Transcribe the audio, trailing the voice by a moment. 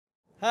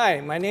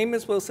Hi, my name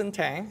is Wilson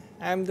Tang.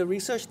 I'm the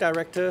research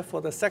director for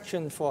the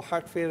section for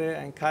heart failure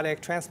and cardiac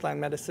transplant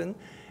medicine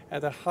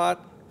at the Heart,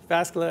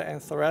 Vascular,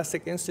 and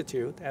Thoracic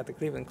Institute at the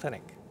Cleveland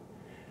Clinic.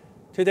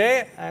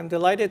 Today, I'm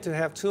delighted to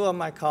have two of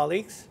my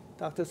colleagues,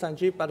 Dr.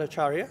 Sanjeeb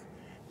Bhattacharya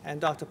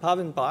and Dr.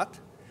 Pavan Bhat,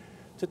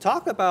 to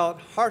talk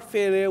about heart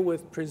failure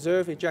with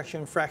preserved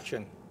ejection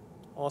fraction,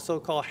 also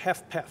called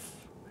HFpEF.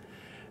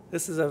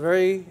 This is a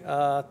very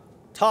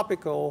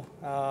topical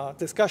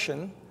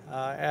discussion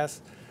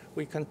as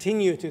we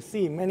continue to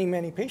see many,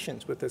 many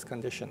patients with this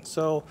condition.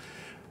 So,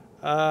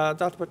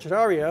 Dr.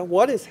 Bhattacharya,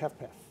 what is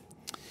HFpEF?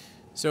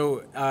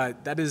 So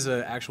that is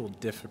an actual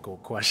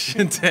difficult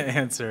question to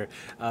answer.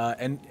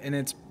 And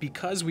it's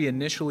because we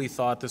initially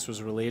thought this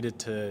was related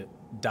to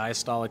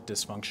diastolic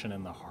dysfunction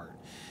in the heart.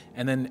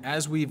 And then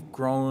as we've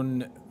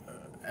grown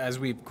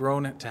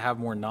to have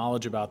more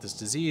knowledge about this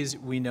disease,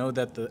 we know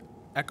that the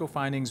echo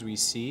findings we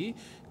see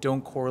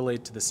don't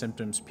correlate to the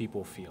symptoms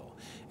people feel.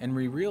 And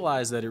we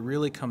realize that it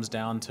really comes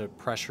down to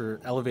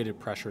elevated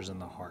pressures in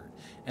the heart.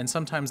 And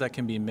sometimes that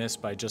can be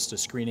missed by just a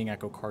screening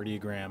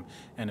echocardiogram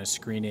and a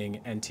screening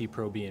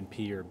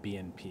NT-proBNP or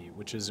BNP,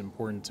 which is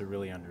important to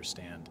really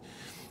understand.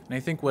 And I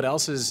think what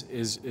else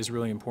is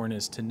really important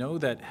is to know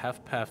that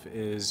HFpEF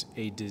is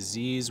a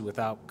disease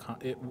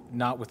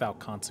not without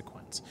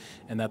consequence,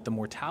 and that the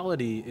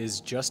mortality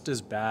is just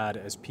as bad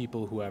as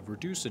people who have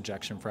reduced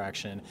ejection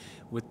fraction,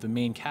 with the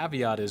main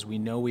caveat is we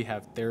know we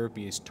have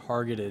therapies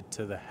targeted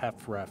to the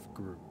HFrEF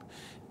group,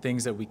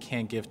 things that we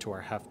can't give to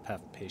our HFpEF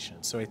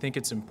patients. So I think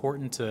it's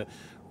important to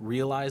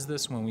realize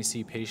this when we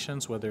see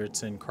patients, whether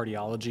it's in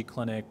cardiology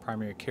clinic,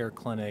 primary care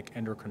clinic,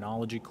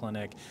 endocrinology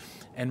clinic,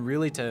 and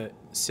really to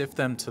sift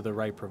them to the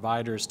right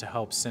providers to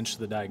help cinch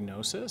the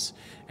diagnosis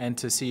and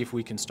to see if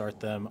we can start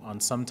them on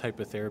some type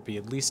of therapy,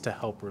 at least to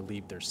help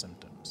relieve their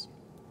symptoms.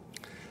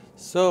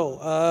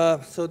 So,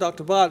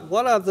 Dr. Bhat,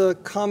 what are the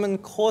common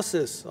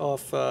causes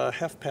of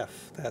HFpEF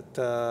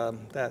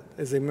that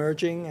is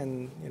emerging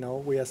and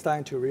we are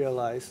starting to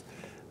realize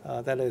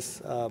that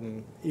is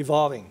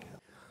evolving?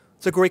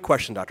 It's a great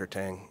question, Dr.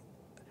 Tang.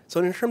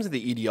 So in terms of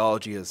the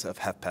etiology of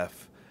HFpEF,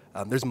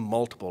 there's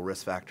multiple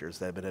risk factors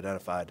that have been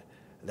identified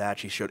that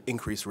actually showed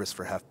increased risk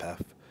for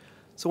HFpEF.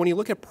 So when you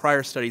look at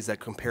prior studies that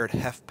compared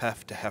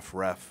HFpEF to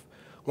HFrEF,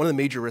 one of the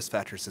major risk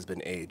factors has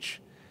been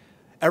age.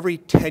 Every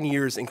 10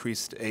 years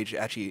increased age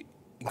actually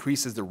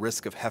increases the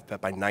risk of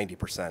HFpEF by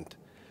 90%.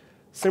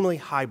 Similarly,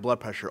 high blood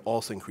pressure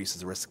also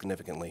increases the risk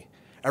significantly.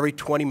 Every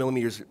 20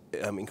 millimeters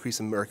increase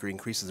in mercury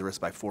increases the risk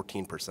by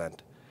 14%.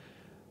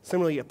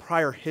 Similarly, a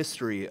prior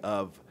history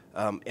of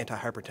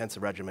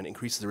antihypertensive regimen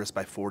increases the risk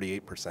by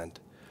 48%.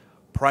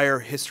 Prior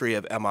history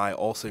of MI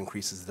also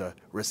increases the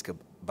risk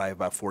by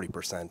about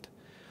 40%.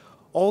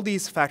 All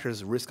these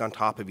factors risk on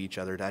top of each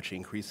other to actually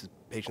increase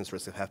patients'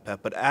 risk of HFpEF,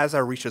 but as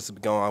our research has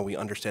been going on, we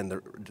understand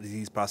the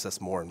disease process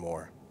more and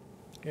more.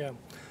 Yeah.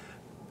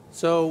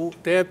 So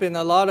there have been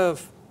a lot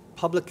of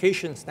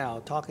publications now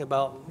talking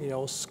about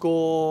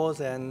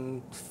scores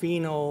and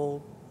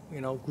pheno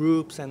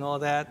groups and all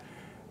that.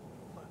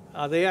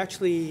 Are they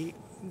actually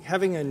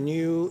having a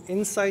new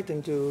insight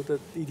into the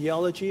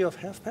etiology of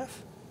HFpEF?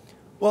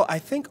 Well, I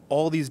think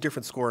all these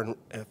different score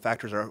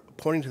factors are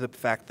pointing to the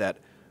fact that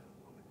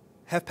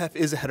HFpEF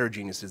is a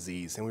heterogeneous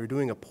disease, and we're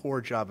doing a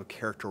poor job of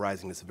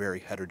characterizing this very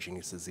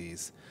heterogeneous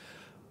disease.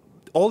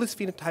 All this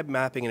phenotype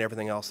mapping and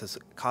everything else has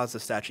caused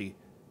us to actually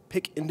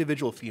pick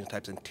individual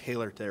phenotypes and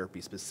tailor therapy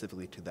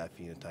specifically to that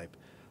phenotype,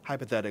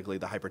 hypothetically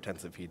the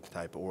hypertensive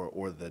phenotype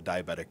or the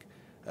diabetic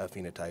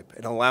phenotype,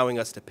 and allowing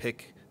us to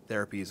pick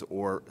therapies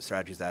or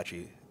strategies that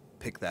actually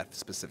pick that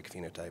specific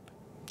phenotype.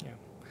 Yeah.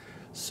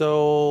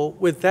 So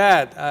with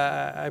that,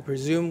 I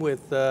presume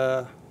with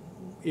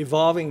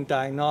evolving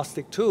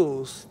diagnostic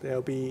tools,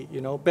 there'll be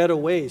better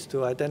ways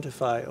to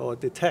identify or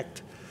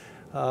detect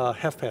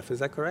HFpEF. Is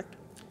that correct?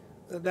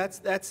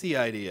 That's the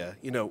idea.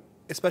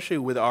 Especially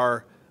with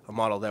our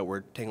model that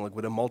we're taking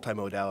with a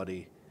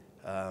multimodality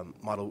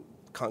model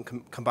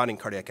combining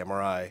cardiac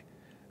MRI,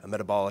 a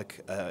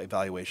metabolic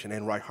evaluation,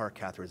 and right heart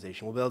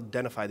catheterization. We'll be able to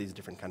identify these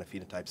different kind of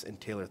phenotypes and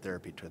tailor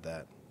therapy to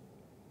that.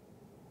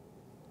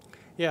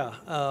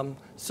 Yeah,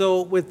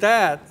 so with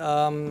that,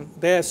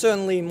 there are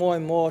certainly more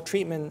and more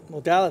treatment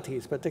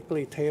modalities,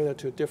 particularly tailored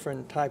to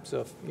different types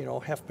of,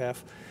 HFpEF.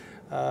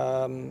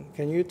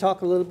 Can you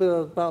talk a little bit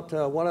about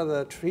what are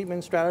the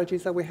treatment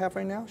strategies that we have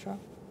right now, Sean?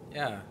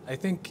 Yeah, I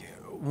think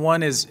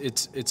one is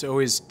it's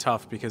always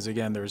tough because,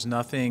 again, there's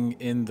nothing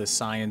in the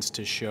science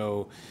to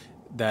show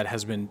that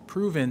has been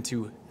proven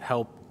to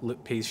help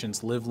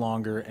patients live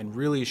longer and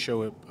really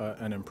show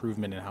an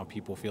improvement in how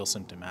people feel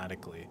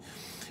symptomatically.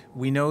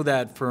 We know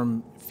that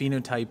from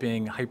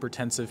phenotyping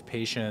hypertensive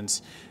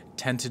patients,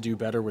 tend to do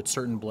better with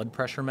certain blood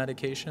pressure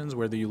medications,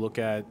 whether you look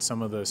at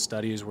some of the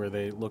studies where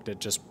they looked at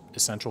just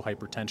essential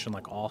hypertension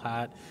like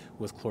AllHat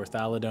with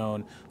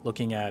chlorthalidone,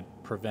 looking at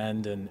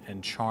Prevent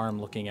and Charm,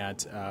 looking at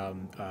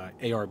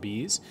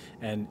ARBs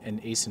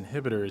and ACE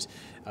inhibitors,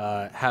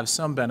 have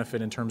some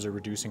benefit in terms of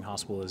reducing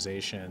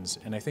hospitalizations.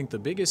 And I think the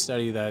biggest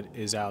study that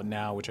is out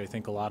now, which I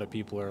think a lot of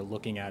people are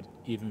looking at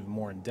even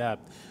more in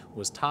depth,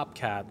 was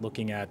TopCat,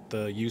 looking at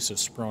the use of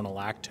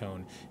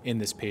spironolactone in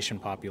this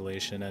patient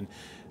population. And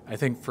I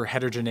think for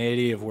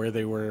heterogeneity of where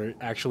they were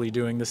actually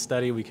doing the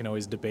study, we can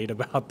always debate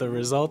about the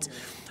results.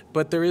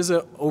 But there is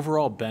an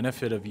overall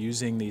benefit of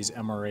using these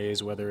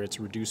MRAs, whether it's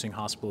reducing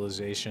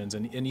hospitalizations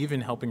and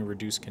even helping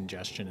reduce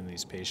congestion in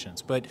these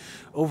patients. But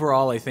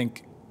overall, I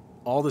think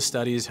all the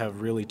studies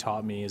have really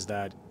taught me is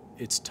that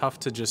it's tough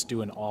to just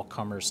do an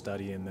all-comer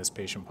study in this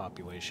patient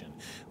population.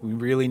 We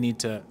really need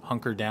to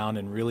hunker down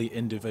and really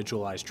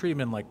individualize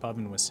treatment, like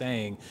Pavan was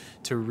saying,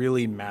 to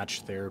really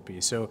match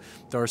therapy. So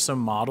there are some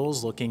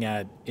models looking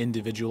at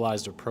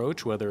individualized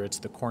approach, whether it's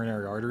the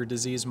coronary artery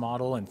disease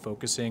model and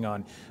focusing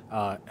on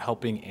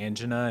helping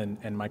angina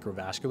and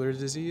microvascular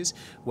disease,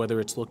 whether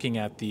it's looking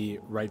at the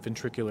right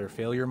ventricular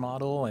failure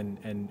model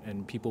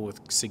and people with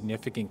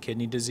significant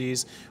kidney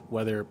disease,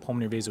 whether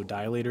pulmonary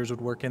vasodilators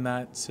would work in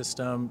that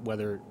system,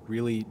 whether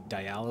really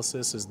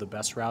dialysis is the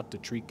best route to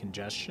treat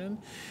congestion,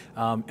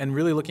 and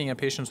really looking at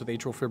patients with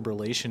atrial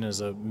fibrillation as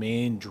a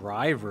main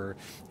driver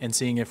and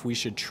seeing if we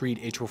should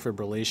treat atrial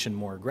fibrillation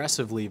more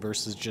aggressively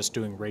versus just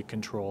doing rate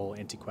control,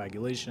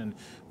 anticoagulation,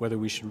 whether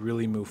we should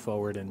really move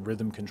forward and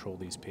rhythm control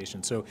these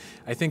patients. So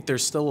I think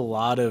there's still a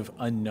lot of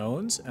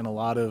unknowns and a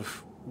lot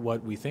of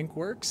what we think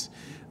works,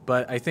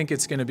 but I think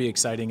it's going to be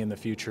exciting in the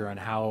future on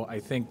how I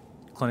think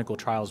clinical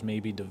trials may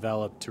be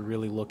developed to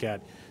really look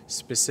at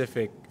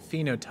specific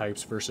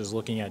phenotypes versus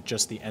looking at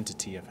just the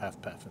entity of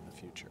HFpEF in the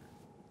future.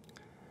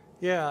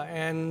 Yeah,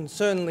 and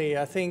certainly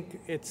I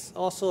think it's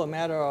also a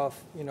matter of,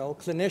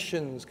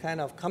 clinicians kind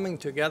of coming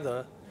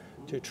together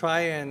to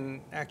try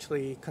and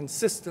actually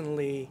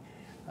consistently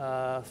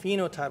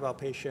phenotype our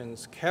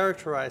patients,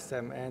 characterize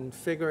them, and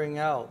figuring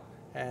out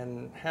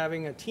and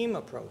having a team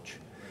approach.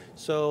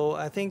 So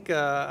I think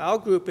our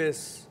group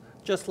is,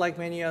 just like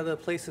many other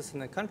places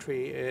in the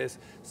country, is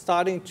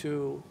starting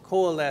to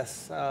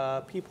coalesce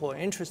people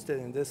interested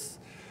in this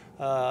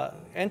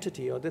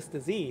entity or this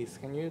disease.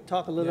 Can you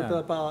talk a little bit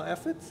about our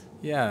efforts?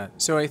 Yeah,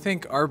 so I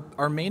think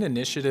our main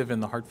initiative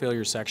in the heart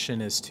failure section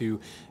is to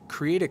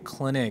create a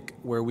clinic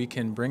where we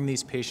can bring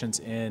these patients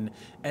in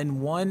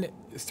and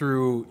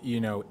through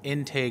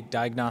intake,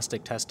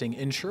 diagnostic testing,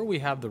 ensure we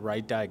have the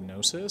right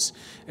diagnosis.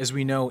 As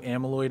we know,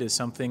 amyloid is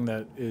something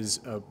that is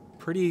a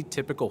pretty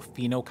typical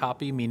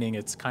phenocopy, meaning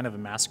it's kind of a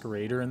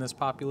masquerader in this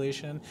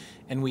population,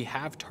 and we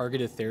have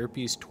targeted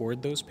therapies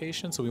toward those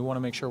patients, so we want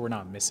to make sure we're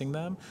not missing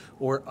them,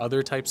 or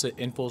other types of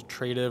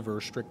infiltrative or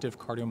restrictive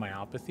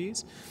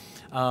cardiomyopathies.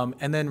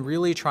 And then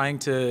really trying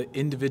to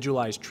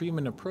individualize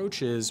treatment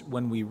approaches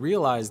when we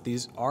realize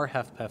these are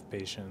HFpEF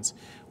patients.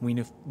 We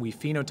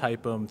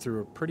phenotype them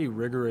through a pretty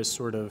rigorous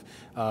sort of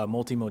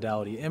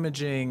multimodality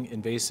imaging,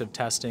 invasive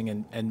testing,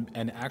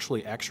 and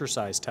actually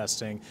exercise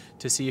testing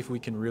to see if we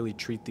can really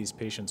treat these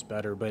patients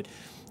better. But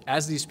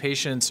as these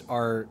patients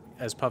are,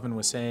 as Pavan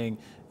was saying,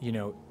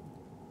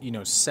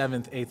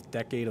 seventh, eighth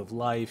decade of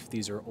life.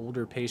 These are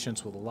older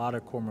patients with a lot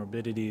of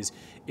comorbidities.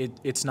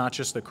 It's not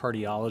just the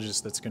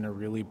cardiologist that's going to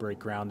really break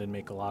ground and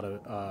make a lot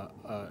of,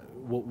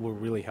 will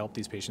really help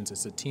these patients.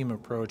 It's a team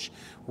approach,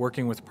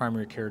 working with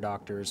primary care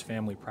doctors,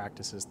 family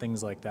practices,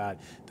 things like that,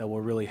 that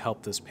will really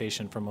help this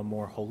patient from a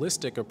more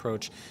holistic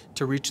approach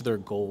to reach their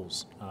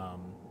goals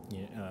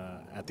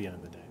at the end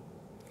of the day.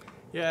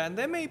 Yeah, and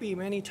there may be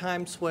many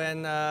times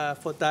when,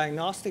 for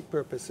diagnostic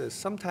purposes,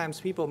 sometimes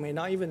people may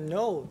not even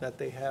know that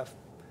they have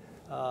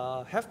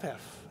HFpEF,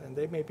 and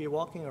they may be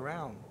walking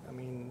around. I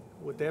mean,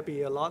 would there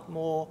be a lot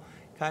more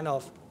kind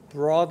of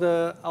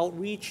broader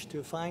outreach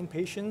to find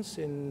patients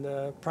in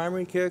the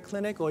primary care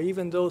clinic, or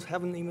even those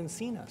haven't even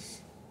seen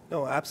us?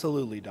 No,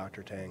 absolutely,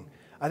 Dr. Tang.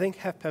 I think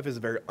HFpEF is a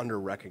very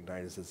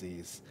under-recognized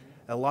disease.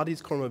 And a lot of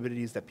these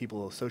comorbidities that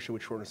people associate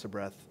with shortness of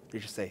breath, they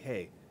just say,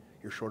 hey,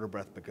 you're short of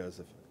breath because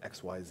of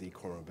XYZ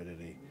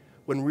comorbidity,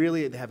 when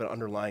really they have an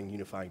underlying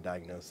unifying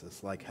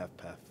diagnosis like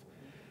HFpEF.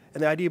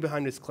 And the idea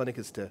behind this clinic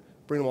is to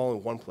bring them all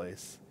in one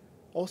place,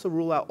 also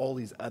rule out all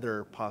these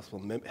other possible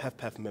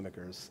HFpEF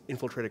mimickers,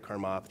 infiltrated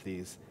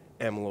cardiomyopathies,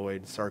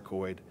 amyloid,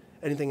 sarcoid,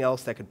 anything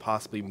else that could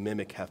possibly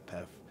mimic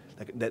HFpEF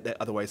that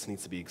otherwise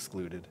needs to be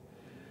excluded.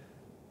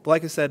 But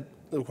like I said,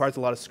 it requires a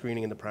lot of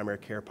screening in the primary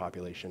care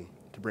population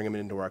to bring them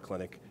into our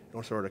clinic in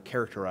order sort of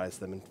characterize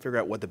them and figure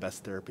out what the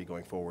best therapy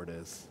going forward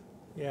is.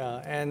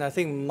 Yeah, and I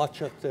think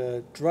much of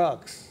the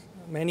drugs,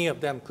 many of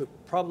them could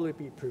probably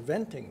be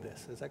preventing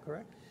this. Is that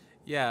correct?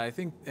 Yeah, I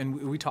think, and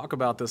we talk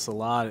about this a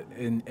lot,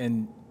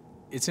 and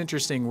it's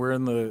interesting. We're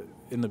in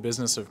the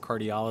business of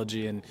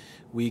cardiology, and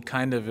we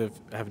kind of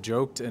have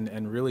joked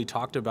and really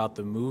talked about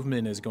the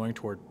movement is going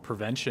toward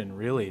prevention,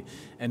 really.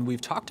 And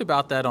we've talked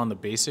about that on the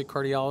basic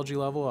cardiology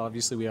level.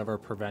 Obviously, we have our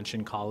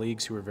prevention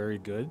colleagues who are very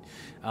good.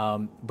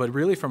 But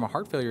really, from a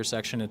heart failure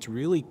section, it's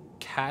really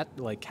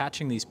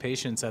catching these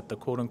patients at the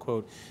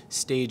quote-unquote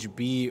stage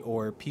B,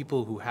 or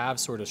people who have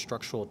sort of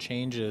structural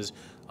changes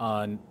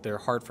on their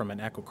heart from an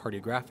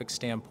echocardiographic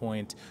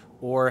standpoint,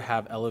 or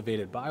have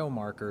elevated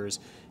biomarkers,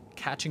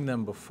 catching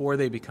them before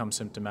they become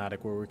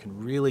symptomatic, where we can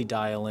really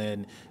dial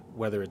in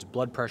whether it's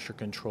blood pressure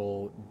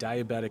control,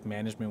 diabetic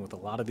management with a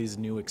lot of these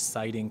new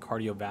exciting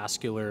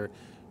cardiovascular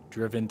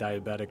driven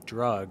diabetic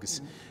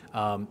drugs,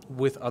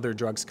 with other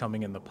drugs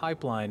coming in the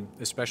pipeline,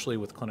 especially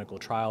with clinical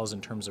trials in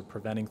terms of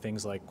preventing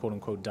things like quote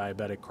unquote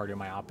diabetic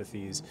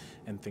cardiomyopathies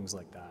and things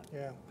like that.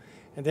 Yeah.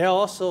 And there are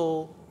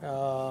also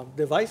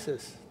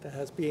devices that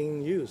has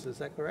being used, is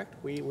that correct?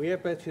 We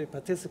have actually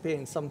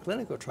participated in some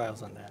clinical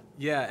trials on that.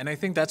 Yeah, and I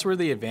think that's where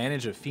the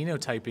advantage of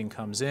phenotyping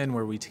comes in,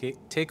 where we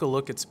take a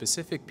look at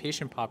specific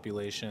patient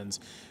populations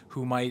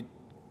who might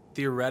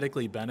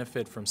theoretically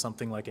benefit from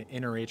something like an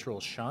interatrial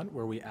shunt,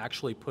 where we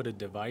actually put a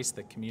device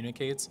that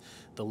communicates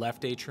the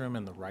left atrium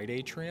and the right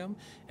atrium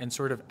and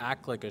sort of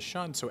act like a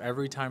shunt. So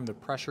every time the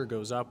pressure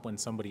goes up when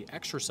somebody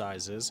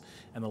exercises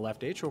and the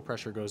left atrial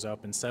pressure goes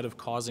up, instead of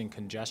causing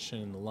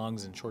congestion in the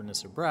lungs and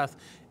shortness of breath,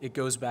 it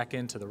goes back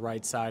into the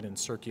right side and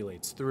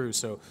circulates through.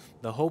 So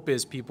the hope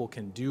is people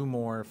can do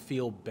more,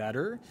 feel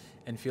better,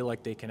 and feel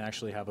like they can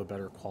actually have a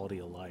better quality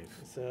of life.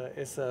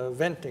 It's a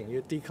venting,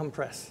 you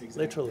decompress,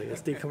 exactly. Literally,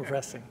 it's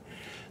decompressing.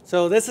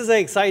 So this is an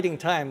exciting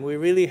time. We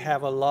really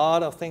have a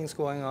lot of things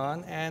going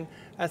on, and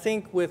I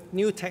think with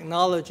new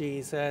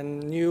technologies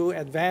and new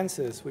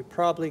advances, we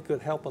probably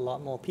could help a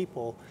lot more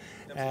people.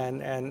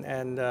 Absolutely.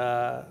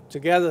 And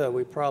together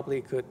we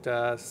probably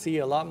could see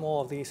a lot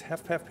more of these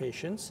HFpEF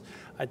patients,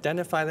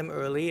 identify them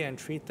early and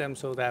treat them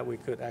so that we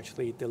could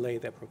actually delay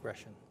their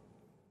progression.